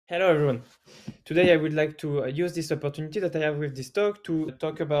Hello, everyone. Today, I would like to use this opportunity that I have with this talk to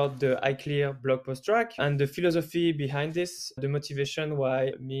talk about the ICLR blog post track and the philosophy behind this, the motivation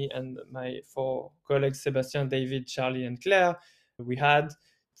why me and my four colleagues, Sebastian, David, Charlie, and Claire, we had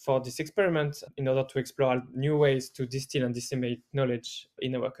for this experiment in order to explore new ways to distill and disseminate knowledge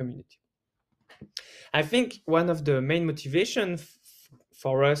in our community. I think one of the main motivations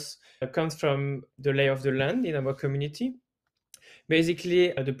for us comes from the lay of the land in our community.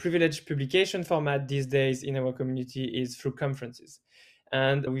 Basically, the privileged publication format these days in our community is through conferences.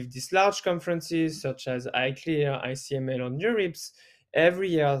 And with these large conferences such as ICLR, ICML, or NeurIPS, every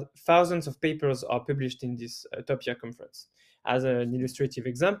year thousands of papers are published in this top-tier conference. As an illustrative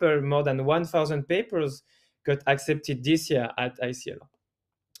example, more than 1,000 papers got accepted this year at ICLR.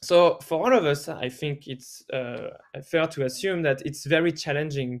 So for all of us, I think it's fair to assume that it's very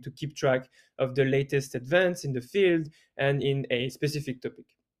challenging to keep track of the latest advance in the field and in a specific topic.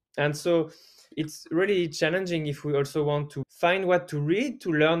 And so it's really challenging if we also want to find what to read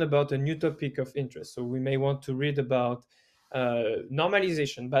to learn about a new topic of interest. So we may want to read about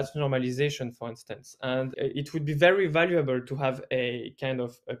normalization, batch normalization, for instance. And it would be very valuable to have a kind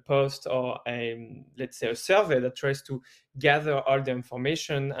of a post or let's say a survey that tries to gather all the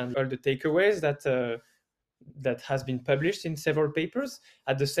information and all the takeaways that has been published in several papers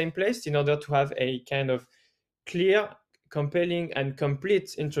at the same place in order to have a kind of clear, compelling, and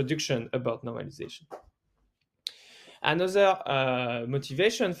complete introduction about normalization. Another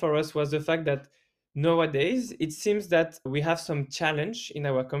motivation for us was the fact that nowadays it seems that we have some challenge in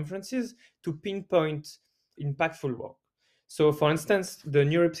our conferences to pinpoint impactful work. So for instance, the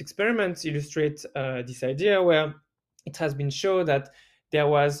NeurIPS experiments illustrate this idea where it has been shown that there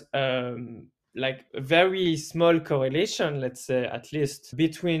was like a very small correlation, let's say at least,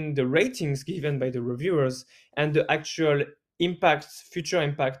 between the ratings given by the reviewers and the actual impact, future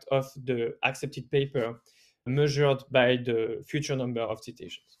impact of the accepted paper measured by the future number of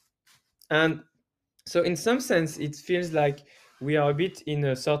citations. And so in some sense, it feels like we are a bit in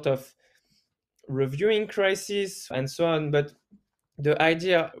a sort of reviewing crisis and so on. But the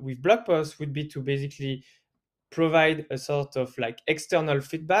idea with blog posts would be to basically provide a sort of like external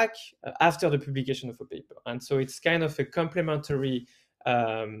feedback after the publication of a paper. And so it's kind of a complementary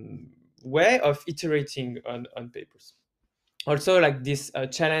way of iterating on papers. Also, like this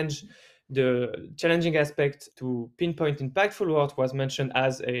challenge, the challenging aspect to pinpoint impactful work was mentioned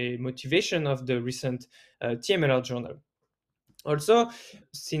as a motivation of the recent TMLR journal. Also,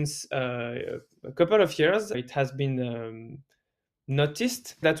 since a couple of years, it has been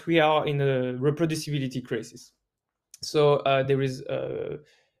noticed that we are in a reproducibility crisis. So there is a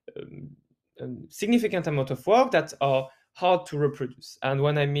significant amount of work that are hard to reproduce. And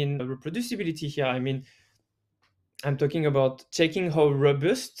when I mean reproducibility here, I'm talking about checking how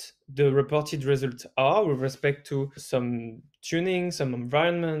robust the reported results are with respect to some tuning, some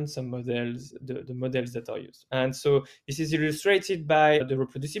environment, some models, the models that are used. And so this is illustrated by the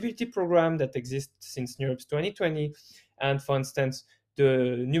reproducibility program that exists since NeurIPS 2020. And for instance,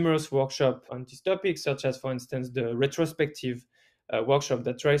 the numerous workshops on this topic, such as, for instance, the retrospective workshop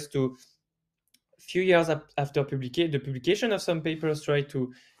that tries to, a few years after the publication of some papers, try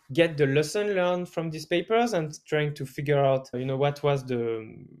to get the lesson learned from these papers and trying to figure out, what was the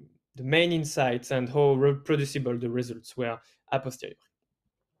main insights and how reproducible the results were a posteriori.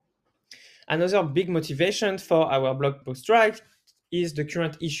 Another big motivation for our blog post track is the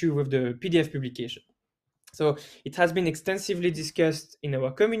current issue with the PDF publication. So it has been extensively discussed in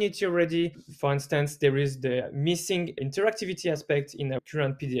our community already. For instance, there is the missing interactivity aspect in our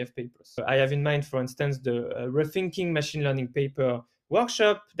current PDF papers. So I have in mind, for instance, the rethinking machine learning paper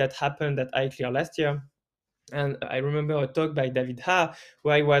workshop that happened at ICLR last year. And I remember a talk by David Ha,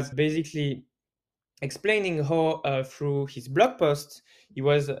 where I was basically explaining how through his blog post, he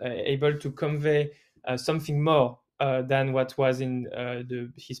was able to convey something more than what was in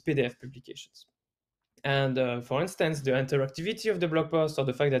his PDF publications. And for instance, the interactivity of the blog post or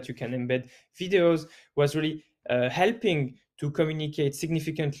the fact that you can embed videos was really helping to communicate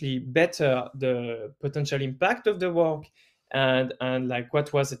significantly better the potential impact of the work and like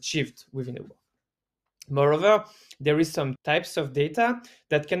what was achieved within the work. Moreover, there is some types of data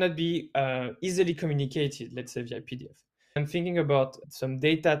that cannot be easily communicated, let's say via PDF. I'm thinking about some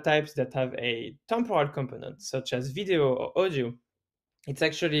data types that have a temporal component, such as video or audio. It's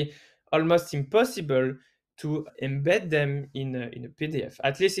actually almost impossible to embed them in a PDF.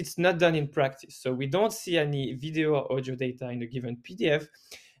 At least it's not done in practice. So we don't see any video or audio data in a given PDF,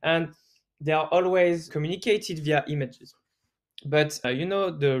 and they are always communicated via images. But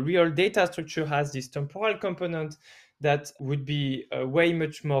the real data structure has this temporal component that would be way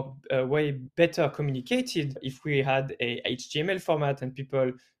better communicated if we had a HTML format and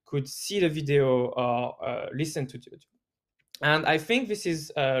people could see the video or listen to the audio. And I think this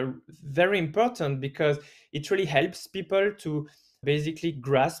is very important because it really helps people to basically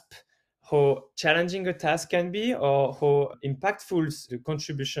grasp how challenging a task can be or how impactful the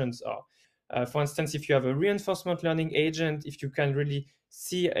contributions are. For instance, if you have a reinforcement learning agent, if you can really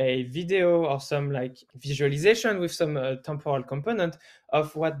see a video or some like visualization with some temporal component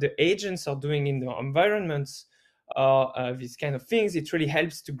of what the agents are doing in the environments or these kind of things, it really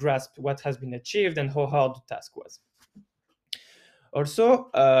helps to grasp what has been achieved and how hard the task was. Also,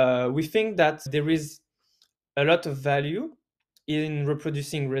 we think that there is a lot of value in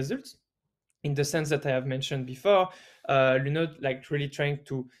reproducing results in the sense that I have mentioned before, like really trying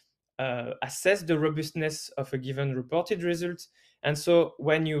to assess the robustness of a given reported result. And so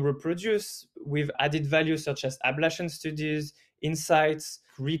when you reproduce with added value such as ablation studies, insights,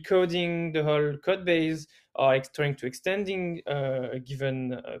 recoding the whole code base, or trying to extending a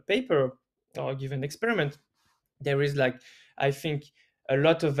given paper or a given experiment, there is like, I think, a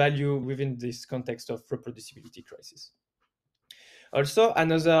lot of value within this context of reproducibility crisis. Also,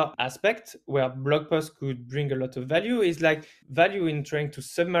 another aspect where blog posts could bring a lot of value is like value in trying to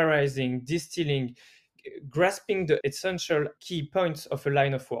summarizing, distilling, grasping the essential key points of a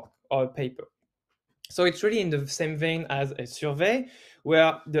line of work or a paper. So it's really in the same vein as a survey,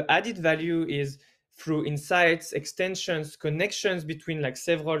 where the added value is through insights, extensions, connections between like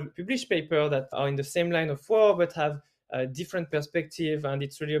several published papers that are in the same line of work but have a different perspective. And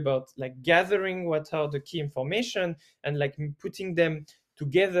it's really about like gathering what are the key information and like putting them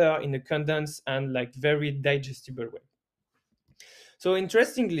together in a condensed and like very digestible way. So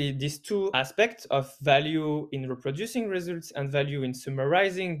interestingly, these two aspects of value in reproducing results and value in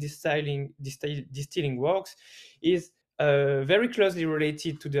summarizing, distilling works is very closely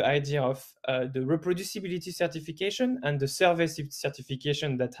related to the idea of the reproducibility certification and the survey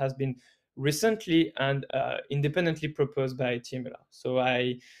certification that has been recently and independently proposed by TMLR. So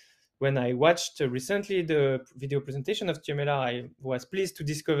when I watched recently the video presentation of TMLR, I was pleased to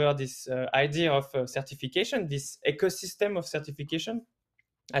discover this idea of certification, this ecosystem of certification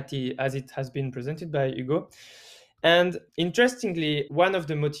as it has been presented by Hugo. And interestingly, one of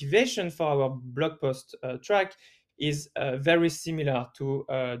the motivation for our blog post track is very similar to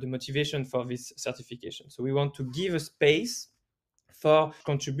the motivation for this certification. So we want to give a space for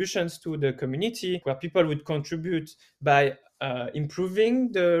contributions to the community where people would contribute by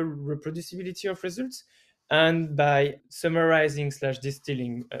improving the reproducibility of results and by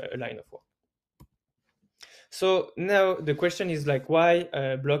summarizing/distilling a line of work. So now the question is like, why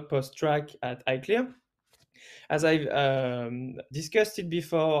a blog post track at ICLR? As I've discussed it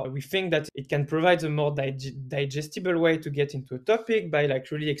before, we think that it can provide a more digestible way to get into a topic by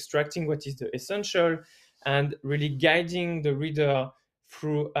like really extracting what is the essential and really guiding the reader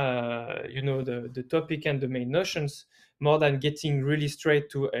through the topic and the main notions more than getting really straight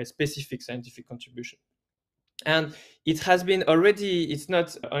to a specific scientific contribution. And it has been already, it's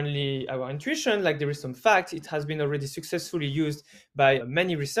not only our intuition, like there is some fact, it has been already successfully used by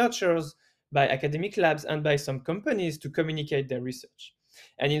many researchers, by academic labs, and by some companies to communicate their research.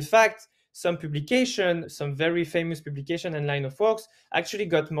 And in fact, some very famous publication and line of works actually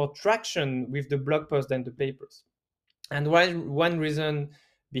got more traction with the blog post than the papers. And one reason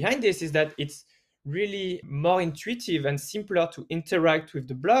behind this is that it's really more intuitive and simpler to interact with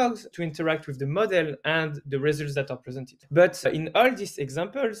the blogs, to interact with the model and the results that are presented. But in all these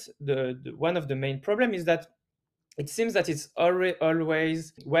examples, one of the main problems is that it seems that it's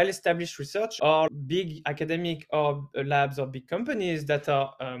always well-established research or big academic or labs or big companies that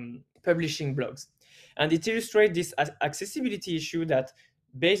are publishing blogs. And it illustrates this accessibility issue that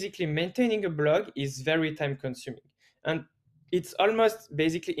basically maintaining a blog is very time-consuming. And it's almost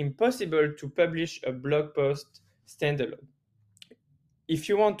basically impossible to publish a blog post standalone. If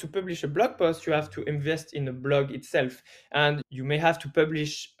you want to publish a blog post, you have to invest in a blog itself. And you may have to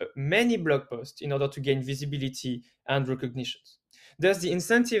publish many blog posts in order to gain visibility and recognitions. Thus, the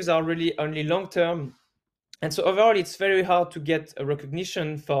incentives are really only long-term. And so overall, it's very hard to get a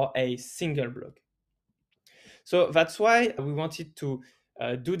recognition for a single blog. So that's why we wanted to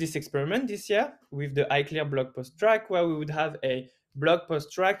do this experiment this year with the ICLR blog post track, where we would have a blog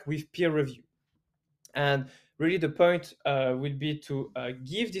post track with peer review. And really the point would be to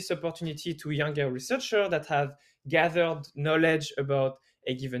give this opportunity to younger researchers that have gathered knowledge about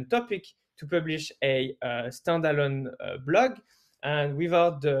a given topic to publish a standalone blog, and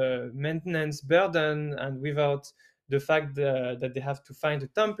without the maintenance burden and without the fact that they have to find a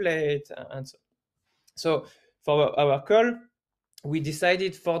template and so on. So for our call, we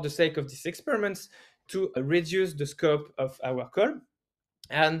decided, for the sake of these experiments, to reduce the scope of our call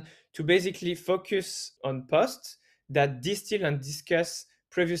and to basically focus on posts that distill and discuss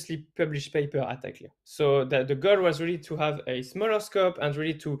previously published paper at ICLR. So that the goal was really to have a smaller scope and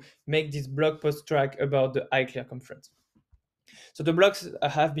really to make this blog post track about the ICLR conference. So the blogs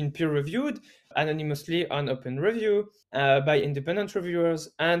have been peer-reviewed anonymously on open review by independent reviewers,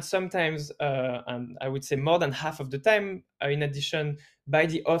 and sometimes, and I would say more than half of the time, in addition, by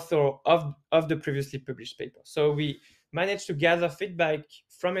the author of the previously published paper. So we managed to gather feedback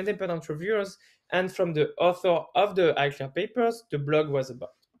from independent reviewers and from the author of the ICLR papers the blog was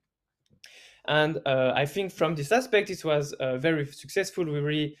about. And I think from this aspect, it was very successful. We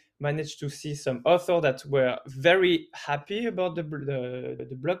really managed to see some authors that were very happy about the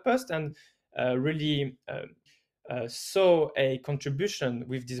blog post and really saw a contribution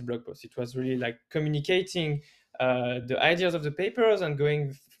with this blog post. It was really like communicating the ideas of the papers and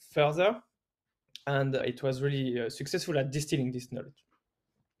going further. And it was really successful at distilling this knowledge.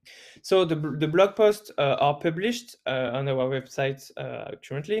 So the blog posts are published on our website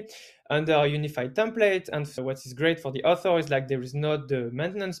currently under a unified template. And what is great for the author is like there is not the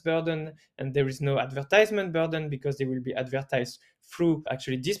maintenance burden and there is no advertisement burden, because they will be advertised through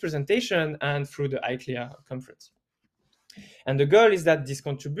actually this presentation and through the ICLR conference. And the goal is that these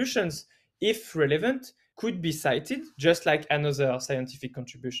contributions, if relevant, could be cited just like another scientific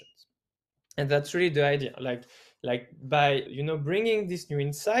contributions. And that's really the idea. Like by bringing these new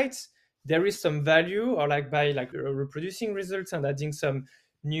insights, there is some value, or like by reproducing results and adding some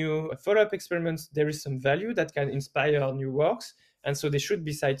new follow-up experiments, there is some value that can inspire new works, and so they should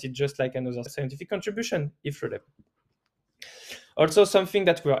be cited just like another scientific contribution if relevant. Also, something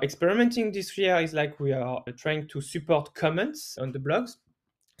that we are experimenting this year is like we are trying to support comments on the blogs.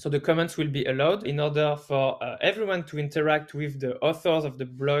 So the comments will be allowed in order for everyone to interact with the authors of the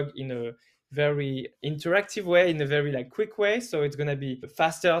blog in a very interactive way, in a very quick way. So it's going to be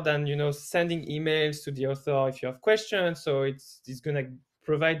faster than sending emails to the author if you have questions. So it's going to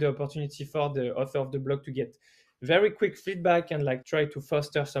provide the opportunity for the author of the blog to get very quick feedback and try to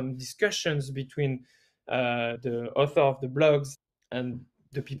foster some discussions between the author of the blogs and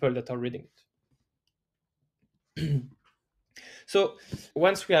the people that are reading it. So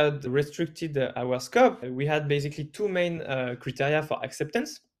once we had restricted our scope, we had basically two main criteria for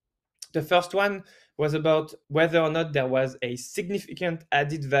acceptance. The first one was about whether or not there was a significant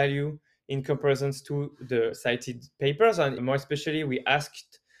added value in comparison to the cited papers. And more especially, we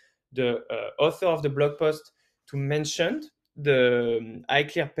asked the author of the blog post to mention the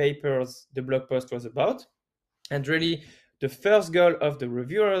ICLR papers the blog post was about. And really, the first goal of the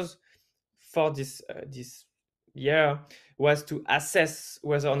reviewers for this year was to assess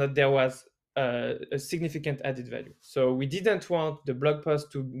whether or not there was a significant added value. So we didn't want the blog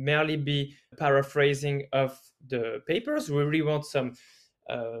post to merely be paraphrasing of the papers. We really want some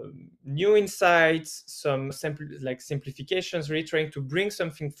new insights, some simplifications, really trying to bring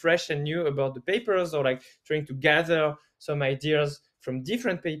something fresh and new about the papers, or trying to gather some ideas from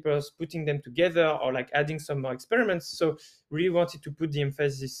different papers, putting them together, or adding some more experiments. So really wanted to put the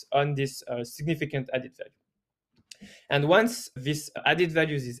emphasis on this significant added value. And once this added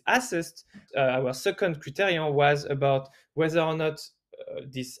values is assessed, our second criterion was about whether or not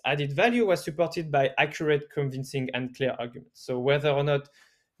this added value was supported by accurate, convincing, and clear arguments. So whether or not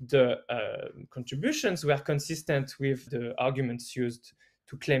the contributions were consistent with the arguments used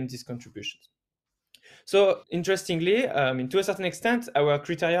to claim these contributions. So interestingly, to a certain extent, our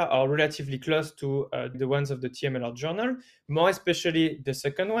criteria are relatively close to the ones of the TMLR journal, more especially the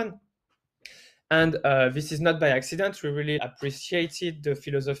second one. And this is not by accident. We really appreciated the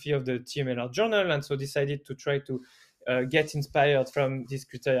philosophy of the TMLR journal, and so decided to try to get inspired from these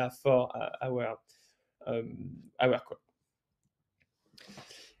criteria for our call.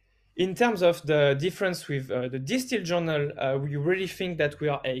 In terms of the difference with the distill journal, we really think that we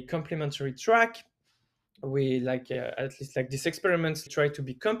are a complementary track. We at least these experiments try to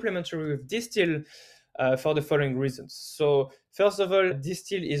be complementary with distill for the following reasons. So first of all,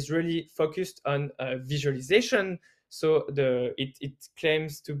 distill is really focused on visualization. So it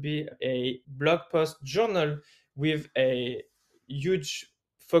claims to be a blog post journal with a huge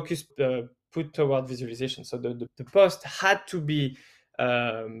focus put toward visualization. So the post had to be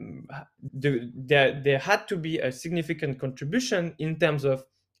there had to be a significant contribution in terms of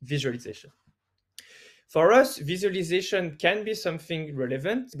visualization. For us, visualization can be something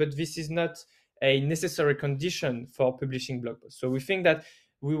relevant, but this is not a necessary condition for publishing blog posts. So we think that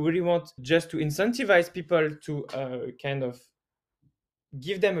we really want just to incentivize people to kind of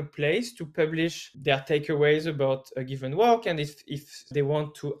give them a place to publish their takeaways about a given work. And if they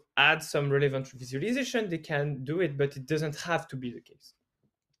want to add some relevant visualization, they can do it, but it doesn't have to be the case.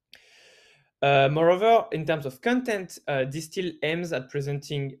 Moreover, in terms of content, Distill aims at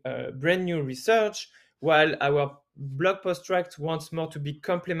presenting brand new research, while our blog post track wants more to be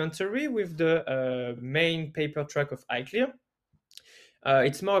complementary with the main paper track of ICLR.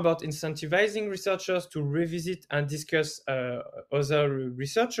 It's more about incentivizing researchers to revisit and discuss other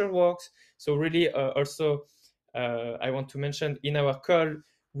researcher works. So really also, I want to mention in our call,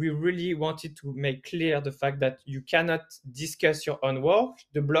 we really wanted to make clear the fact that you cannot discuss your own work.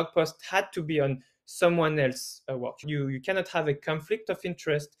 The blog post had to be on someone else's work. You cannot have a conflict of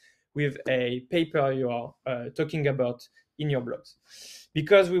interest with a paper you are talking about in your blogs,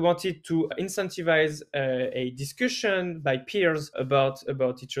 because we wanted to incentivize a discussion by peers about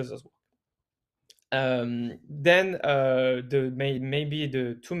each other's work. Then maybe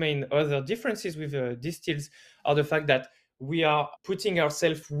the two main other differences with distills are the fact that we are putting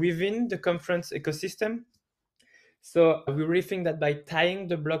ourselves within the conference ecosystem. So we really think that by tying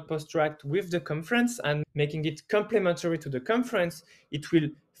the blog post track with the conference and making it complementary to the conference, it will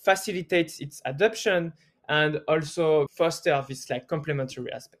facilitate its adoption and also foster this like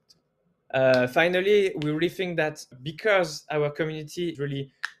complementary aspect. Finally, we really think that because our community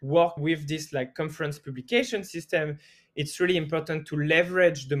really work with this like conference publication system, it's really important to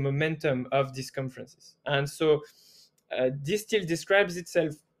leverage the momentum of these conferences. And so this still describes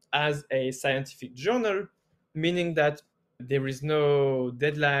itself as a scientific journal, meaning that there is no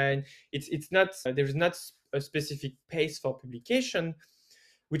deadline. It's not there is not a specific pace for publication,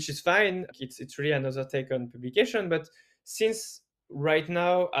 which is fine. It's really another take on publication. But since right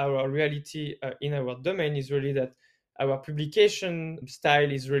now our reality in our domain is really that our publication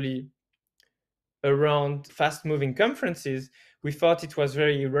style is really around fast-moving conferences, we thought it was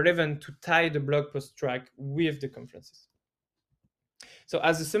very relevant to tie the blog post track with the conferences. So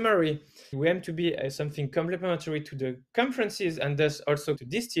as a summary, we aim to be something complementary to the conferences and thus also to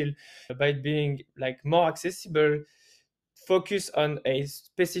Distill by being like more accessible, focus on a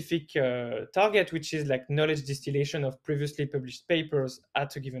specific target, which is like knowledge distillation of previously published papers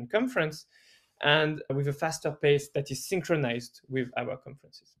at a given conference, and with a faster pace that is synchronized with our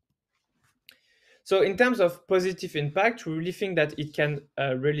conferences. So in terms of positive impact, we really think that it can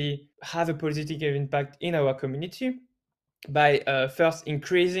really have a positive impact in our community by first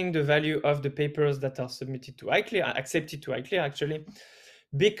increasing the value of the papers that are submitted to ICLR, accepted to ICLR actually,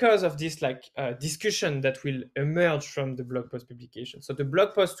 because of this like discussion that will emerge from the blog post publication. So the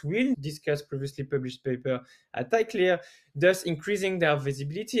blog post will discuss previously published paper at ICLR, thus increasing their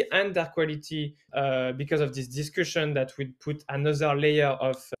visibility and their quality because of this discussion that will put another layer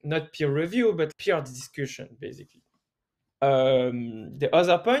of not peer review, but peer discussion, basically. The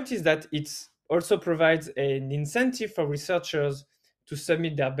other point is that it also provides an incentive for researchers to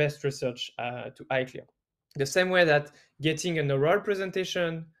submit their best research to ICLR. The same way that getting an oral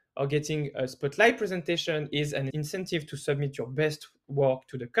presentation or getting a spotlight presentation is an incentive to submit your best work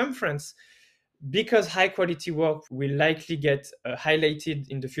to the conference, because high quality work will likely get highlighted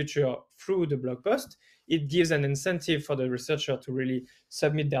in the future through the blog post, it gives an incentive for the researcher to really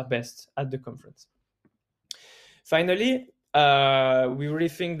submit their best at the conference. Finally, we really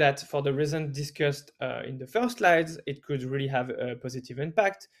think that for the reasons discussed in the first slides, it could really have a positive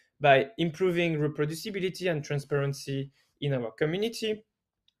impact by improving reproducibility and transparency in our community.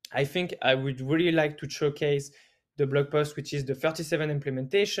 I think I would really like to showcase the blog post, which is the 37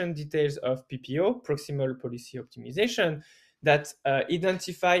 implementation details of PPO, proximal policy optimization, that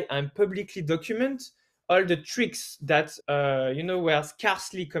identify and publicly document all the tricks that were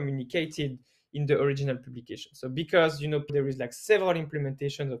scarcely communicated in the original publication. So because there is like several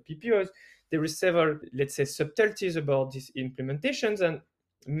implementations of PPOs, there is several, let's say, subtleties about these implementations, and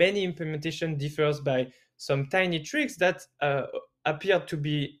many implementation differs by some tiny tricks that appear to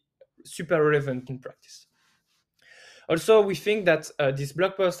be super relevant in practice. Also, we think that this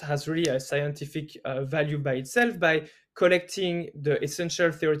blog post has really a scientific value by itself by collecting the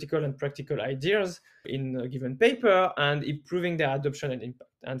essential theoretical and practical ideas in a given paper and improving their adoption and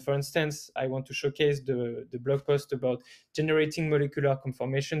impact. And for instance, I want to showcase the blog post about generating molecular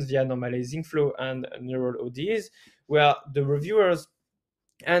conformations via normalizing flow and neural ODEs, where the reviewers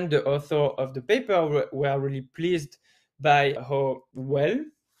and the author of the paper were really pleased by how well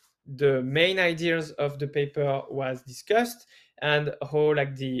the main ideas of the paper was discussed, and how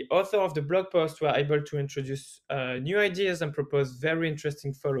like the author of the blog post were able to introduce new ideas and propose very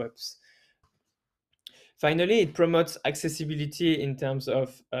interesting follow-ups. Finally, it promotes accessibility in terms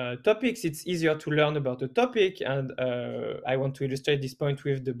of topics. It's easier to learn about a topic, and I want to illustrate this point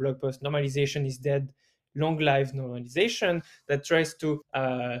with the blog post "Normalization is Dead: Long Live Normalization" that tries to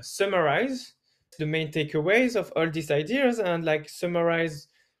summarize the main takeaways of all these ideas and like summarize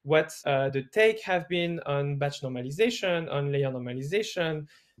what the take have been on batch normalization, on layer normalization,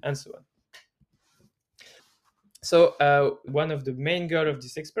 and so on. So one of the main goals of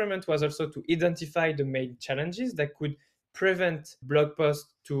this experiment was also to identify the main challenges that could prevent blog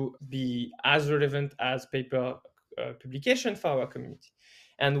posts to be as relevant as paper publication for our community.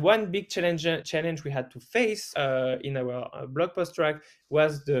 And one big challenge we had to face in our blog post track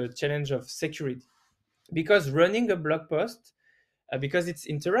was the challenge of security. Because running a blog post because it's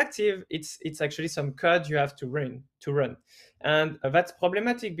interactive, it's actually some code you have to run, and that's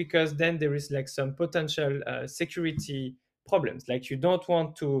problematic because then there is like some potential security problems. Like you don't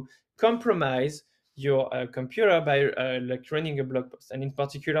want to compromise your computer by like running a blog post, and in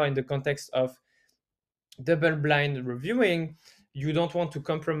particular in the context of double-blind reviewing, you don't want to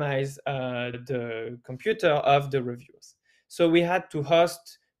compromise the computer of the reviewers. So we had to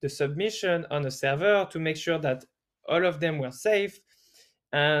host the submission on a server to make sure that all of them were safe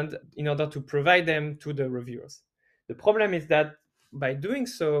and in order to provide them to the reviewers. The problem is that by doing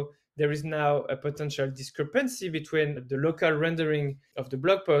so, there is now a potential discrepancy between the local rendering of the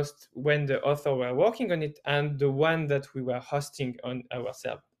blog post when the author were working on it and the one that we were hosting on our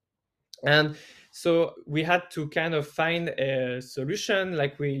server. And so we had to kind of find a solution.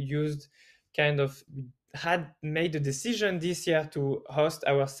 Like we had made a decision this year to host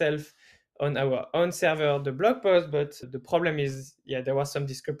ourselves on our own server the blog post, but the problem is, there was some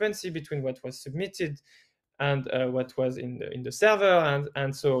discrepancy between what was submitted and what was in the server,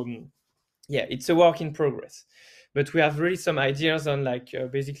 and so it's a work in progress. But we have really some ideas on like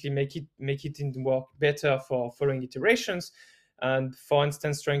basically make it in work better for following iterations, and for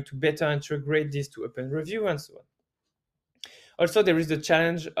instance trying to better integrate this to open review and so on. Also, there is the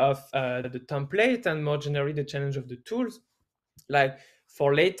challenge of the template, and more generally the challenge of the tools. Like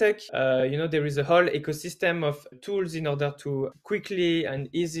for LaTeX, there is a whole ecosystem of tools in order to quickly and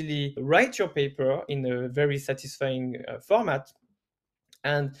easily write your paper in a very satisfying format.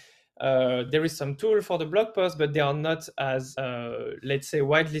 And there is some tool for the blog post, but they are not as, let's say,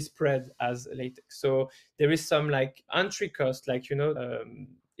 widely spread as LaTeX. So there is some like entry cost, like,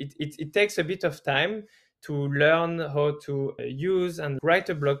 it takes a bit of time to learn how to use and write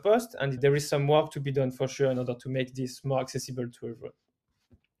a blog post. And there is some work to be done for sure in order to make this more accessible to everyone.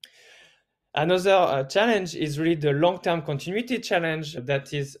 Another challenge is really the long-term continuity challenge.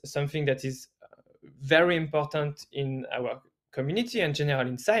 That is something that is very important in our community and general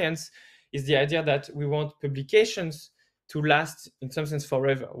in science, is the idea that we want publications to last in some sense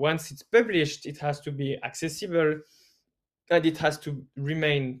forever. Once it's published, it has to be accessible and it has to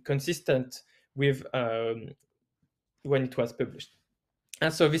remain consistent with when it was published.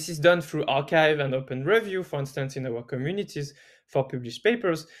 And so this is done through archive and open review, for instance, in our communities for published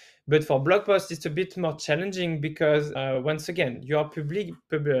papers. But for blog posts, it's a bit more challenging because once again, you are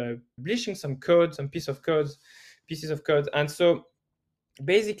publishing some code, some pieces of code. And so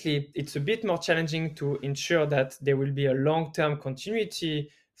basically, it's a bit more challenging to ensure that there will be a long-term continuity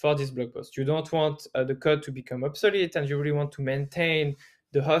for this blog post. You don't want the code to become obsolete, and you really want to maintain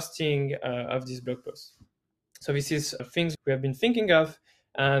the hosting of this blog post. So this is things we have been thinking of.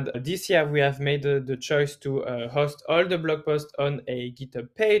 And this year we have made the choice to host all the blog posts on a GitHub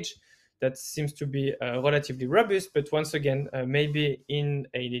page that seems to be relatively robust. But once again, maybe in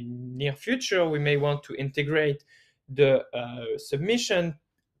a near future, we may want to integrate the submission,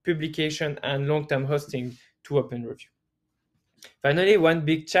 publication, and long-term hosting to open review. Finally, one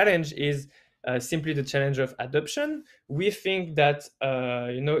big challenge is simply the challenge of adoption. We think that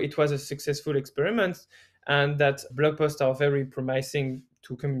it was a successful experiment and that blog posts are very promising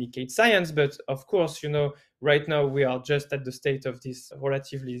to communicate science. But of course, right now we are just at the state of this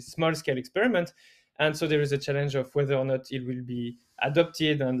relatively small scale experiment. And so there is a challenge of whether or not it will be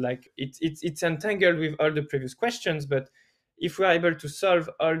adopted, and like it's entangled with all the previous questions. But if we are able to solve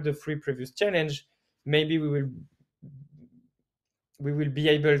all the three previous challenges, maybe we will be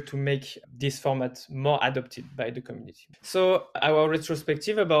able to make this format more adopted by the community. So our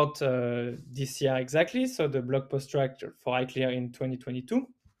retrospective about this year exactly, so the blog post track for ICLR in 2022,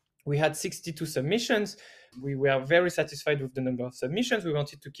 we had 62 submissions. We were very satisfied with the number of submissions. We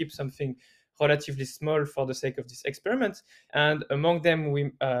wanted to keep something relatively small for the sake of this experiment. And among them,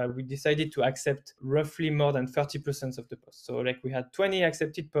 we decided to accept roughly more than 30% of the posts. So like we had 20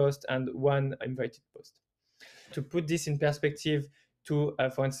 accepted posts and 1 invited post. To put this in perspective, to,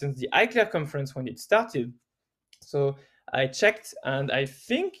 for instance, the ICLR conference when it started. So I checked, and I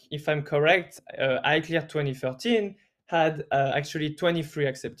think, if I'm correct, ICLR 2013 had actually 23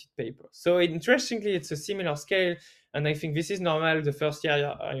 accepted papers. So interestingly, it's a similar scale, and I think this is normal. The first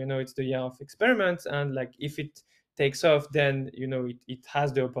year, it's the year of experiment, and like if it takes off, then it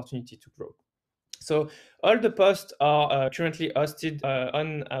has the opportunity to grow. So all the posts are currently hosted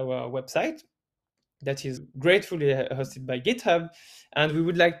on our website that is gratefully hosted by GitHub. And we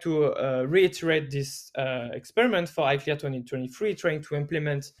would like to reiterate this experiment for ICLR 2023, trying to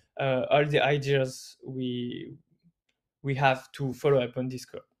implement all the ideas we have to follow up on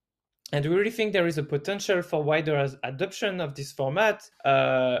Discord. And we really think there is a potential for wider adoption of this format,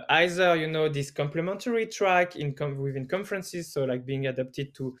 either this complementary track within conferences, so like being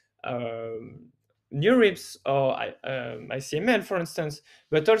adapted to NeurIPS or ICML, for instance,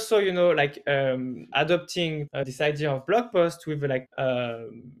 but also adopting this idea of blog post with a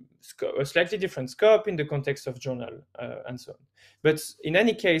slightly different scope in the context of journal and so on. But in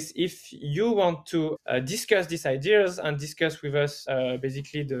any case, if you want to discuss these ideas and discuss with us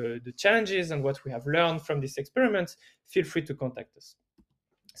basically the challenges and what we have learned from this experiment, feel free to contact us.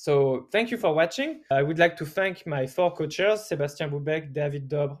 So thank you for watching. I would like to thank my 4 co-chairs, Sébastien Boubec, David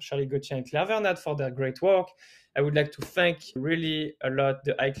Dobre, Charlie Gauthier, and Claire Vernat for their great work. I would like to thank really a lot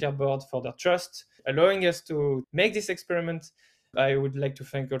the ICLR board for their trust, allowing us to make this experiment. I would like to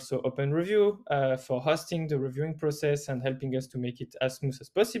thank also Open Review for hosting the reviewing process and helping us to make it as smooth as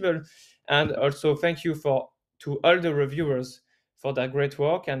possible. And also thank you to all the reviewers for their great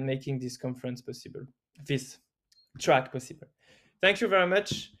work and making this conference possible, this track possible. Thank you very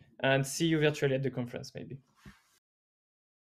much, and see you virtually at the conference maybe.